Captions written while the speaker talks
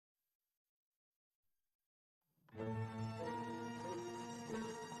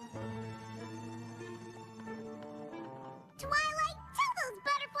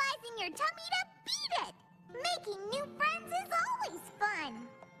your tummy to beat it. Making new friends is always fun.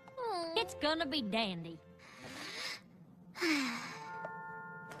 It's gonna be dandy.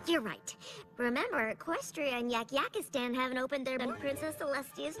 You're right. Remember, Equestria and Yak-Yakistan haven't opened their mouth. Princess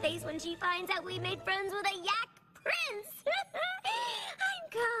Celestia's face when she finds out we made friends with a Yak Prince.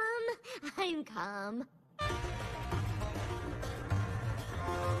 I'm calm.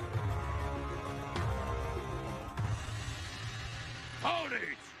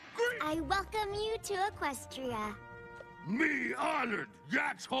 Howdy! Great! I welcome you to Equestria. Me honored!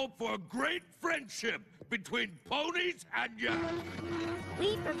 Yaks hope for a great friendship between ponies and yaks.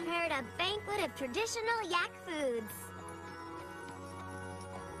 We've prepared a banquet of traditional Yak foods.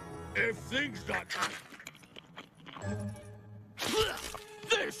 If things not...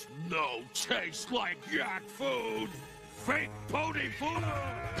 This no tastes like yak food! Fake pony food!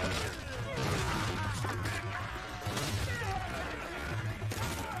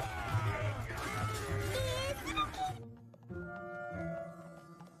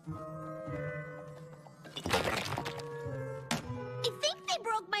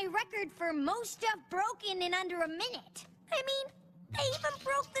 My record for most stuff broken in under a minute. I mean, I even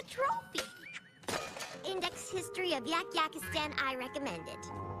broke the trophy. Index history of Yak-Yakistan, I recommend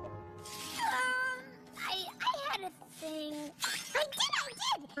it. I had a thing. I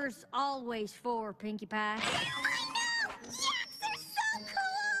did! There's always 4, Pinkie Pie. I know! Yaks are so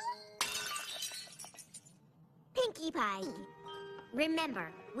cool! Pinkie Pie. Remember,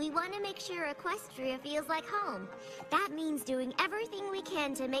 we want to make sure Equestria feels like home. That means doing everything we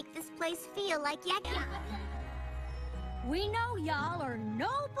can to make this place feel like Yak. We know y'all are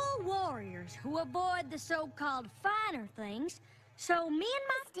noble warriors who avoid the so-called finer things, so me and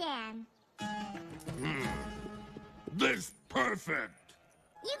my Stan. This perfect!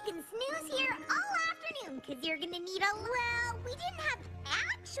 You can snooze here all afternoon, because you're gonna need a... Well, we didn't have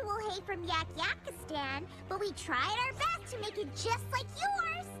actual hay from Yak-Yakistan, but we tried our best to make it just like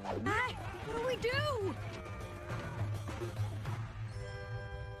yours. What do we do?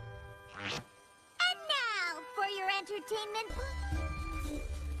 And now, for your entertainment...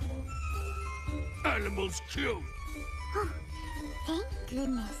 Animals cute! Oh, thank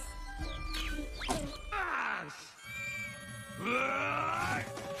goodness. Ash!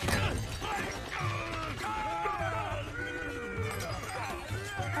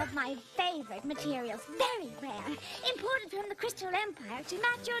 Of my favorite materials, very rare, imported from the Crystal Empire to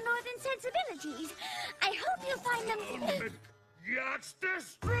match your northern sensibilities. I hope you'll find them... Yaks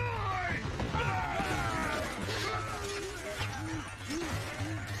destroy!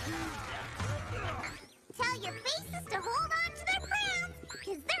 Tell your faces to hold on to their crowns,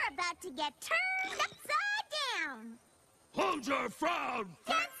 because they're about to get turned upside down. Hold your frown!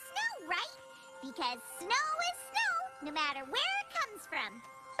 That's snow, right? Because snow is snow, no matter where it comes from.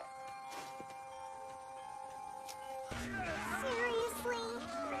 Seriously?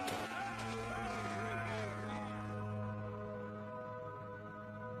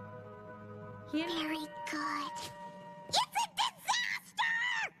 Very good. It's a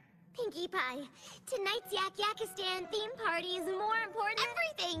disaster! Pinkie Pie, tonight's Yak-Yakistan theme party is more important than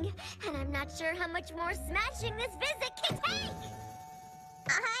everything. And I'm not sure how much more smashing this visit can take.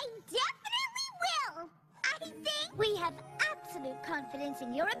 I definitely will! I think we have absolute confidence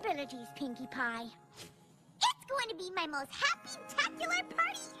in your abilities, Pinkie Pie. It's going to be my most happy-tacular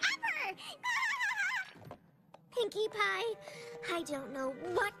party ever! Pinkie Pie, I don't know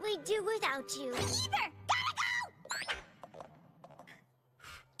what we'd do without you. Either! Gotta go!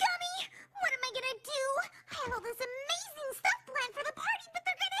 Gummy, what am I gonna do? I have all this amazing stuff planned for the party, but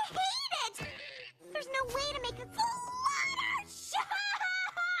they're gonna hate it! There's no way to make it Fluttershy!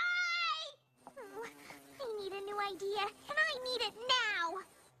 Oh, I need a new idea, and I need it now!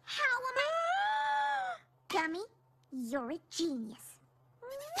 How am I... Gummy, you're a genius.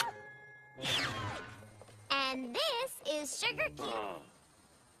 And this is Sugar Cube.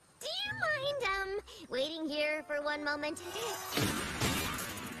 Do you mind, waiting here for one moment?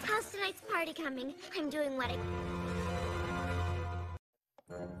 How's tonight's party coming? I'm doing what I...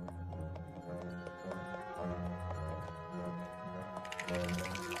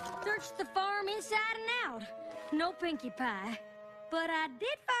 Searched the farm inside and out. No Pinkie Pie. But I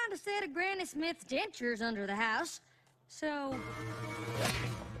did find a set of Granny Smith's dentures under the house. So...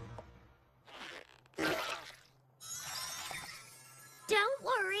 Don't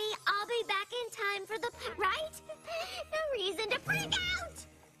worry, I'll be back in time for the... Right? No reason to freak out!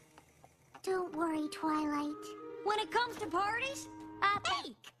 Don't worry, Twilight. When it comes to parties, I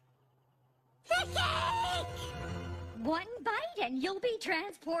bake. The cake! One bite and you'll be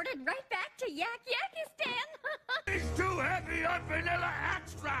transported right back to Yak-Yakistan. He's too heavy on vanilla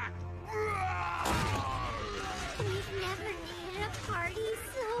extract! We've never needed a party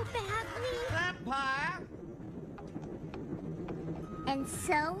so badly. Vampire! And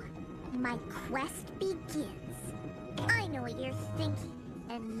so, my quest begins. I know what you're thinking,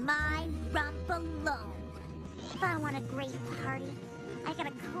 and my rump alone. If I want a great party, I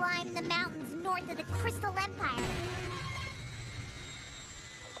gotta climb the mountains north of the Crystal Empire.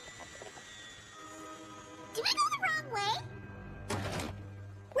 Did we go the wrong way?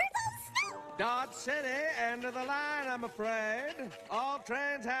 Where's all the snow? Dodge City, end of the line, I'm afraid. All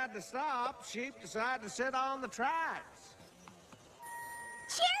trains had to stop. Sheep decided to sit on the tracks.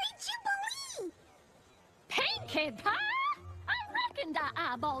 Cherry Jubilee! Pinkie Pie? I reckoned I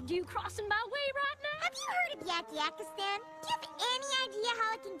eyeballed you crossing my way right now. Have you heard of Yakistan? Do you have any idea how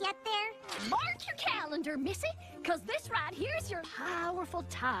I can get there? Mark your calendar, Missy, cause this right here's your powerful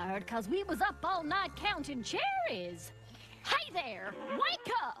tired, cause we was up all night counting cherries. Hey there,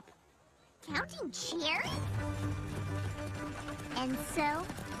 wake up! Counting cherries? And so,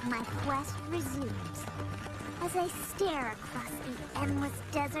 my quest resumes as I stare across the endless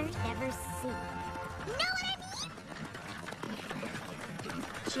desert ever seen. Know what I mean?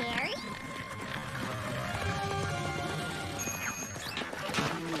 Cherry?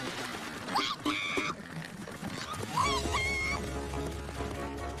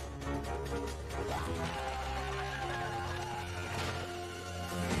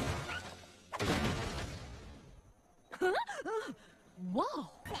 Whoa!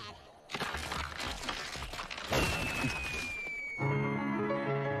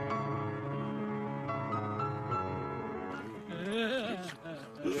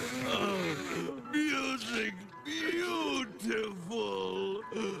 Music beautiful,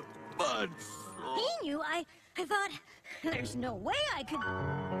 but so... Being you, I thought, there's no way I could...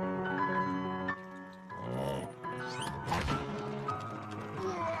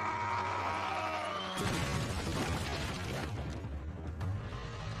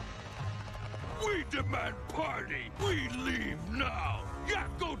 We demand party! We leave now! Yak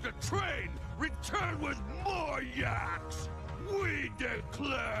goes to train! Return with more yaks! We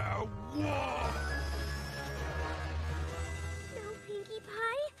declare war! No, Pinkie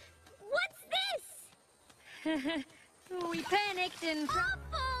Pie. What's this? We panicked and...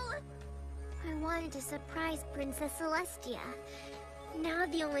 Awful! I wanted to surprise Princess Celestia. Now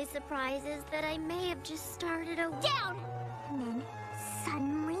the only surprise is that I may have just started a... Down! And then,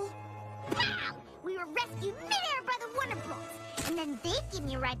 suddenly, pow! We were rescued midair by the Wonder Bros. And then they gave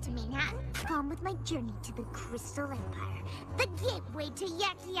me a ride to Manhattan, on with my journey to the Crystal Empire, the gateway to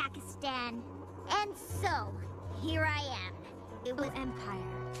Yakistan. And so, here I am. It was Empire.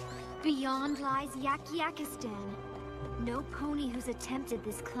 Beyond lies Yakistan. No pony who's attempted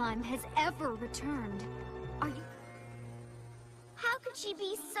this climb has ever returned. Are you... How could she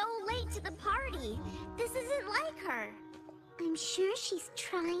be so late to the party? This isn't like her. I'm sure she's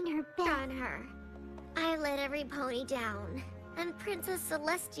trying her best. On her. I let every pony down. And Princess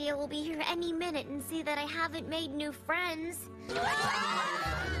Celestia will be here any minute and see that I haven't made new friends. Heard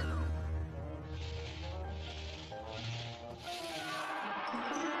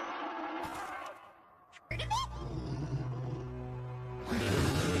of it?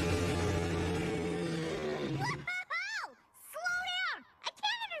 Whoa! Slow down! I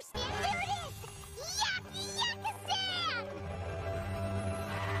can't understand. There it is! Yakistan!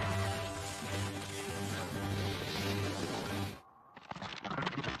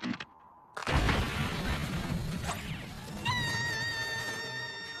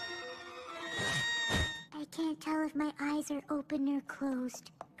 I can't tell if my eyes are open or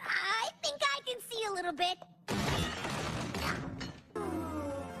closed. I think I can see a little bit.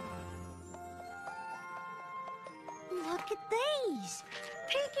 Look at these!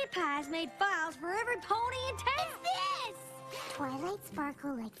 Pinkie Pie's made files for every pony in town! What's this? Twilight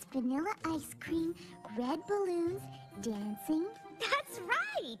Sparkle likes vanilla ice cream, red balloons, dancing. That's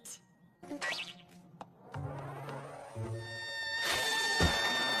right!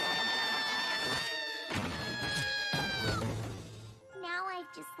 Now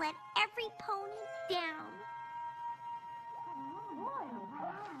I've just let every pony down.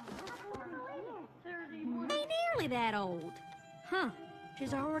 Ain't nearly that old. Huh.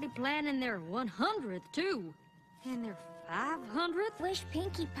 She's already planning their 100th, too. And their 500th? Wish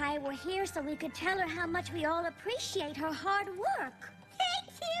Pinkie Pie were here so we could tell her how much we all appreciate her hard work. Thank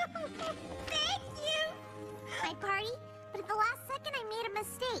you! Thank you! My party, but at the last second I made a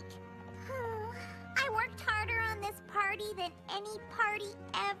mistake. I worked harder on this party than any party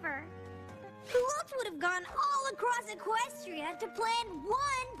ever. Who else would have gone all across Equestria to plan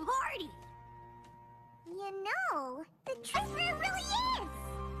one party? You know, the truth really is.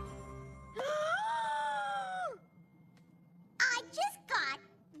 I just got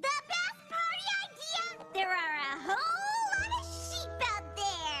the best party idea. There are a whole lot of sheep out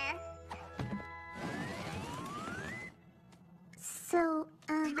there. So,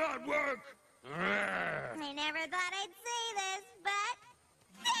 Not work! I never thought I'd say this, but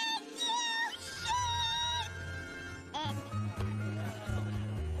thank you, sheep!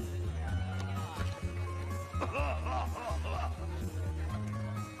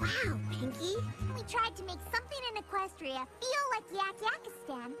 Wow, Pinky. We tried to make something in Equestria feel like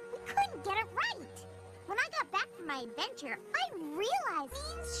Yak-Yakistan. We couldn't get it right. When I got back from my adventure, I realized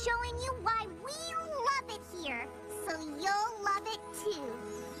he's showing you why we love it here. So you'll love it too.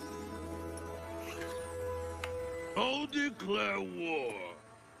 I'll declare war.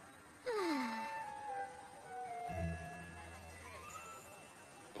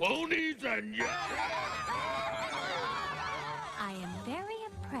 Ponies and yaks! I am very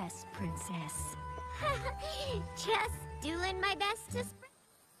impressed, Princess. Just doing my best to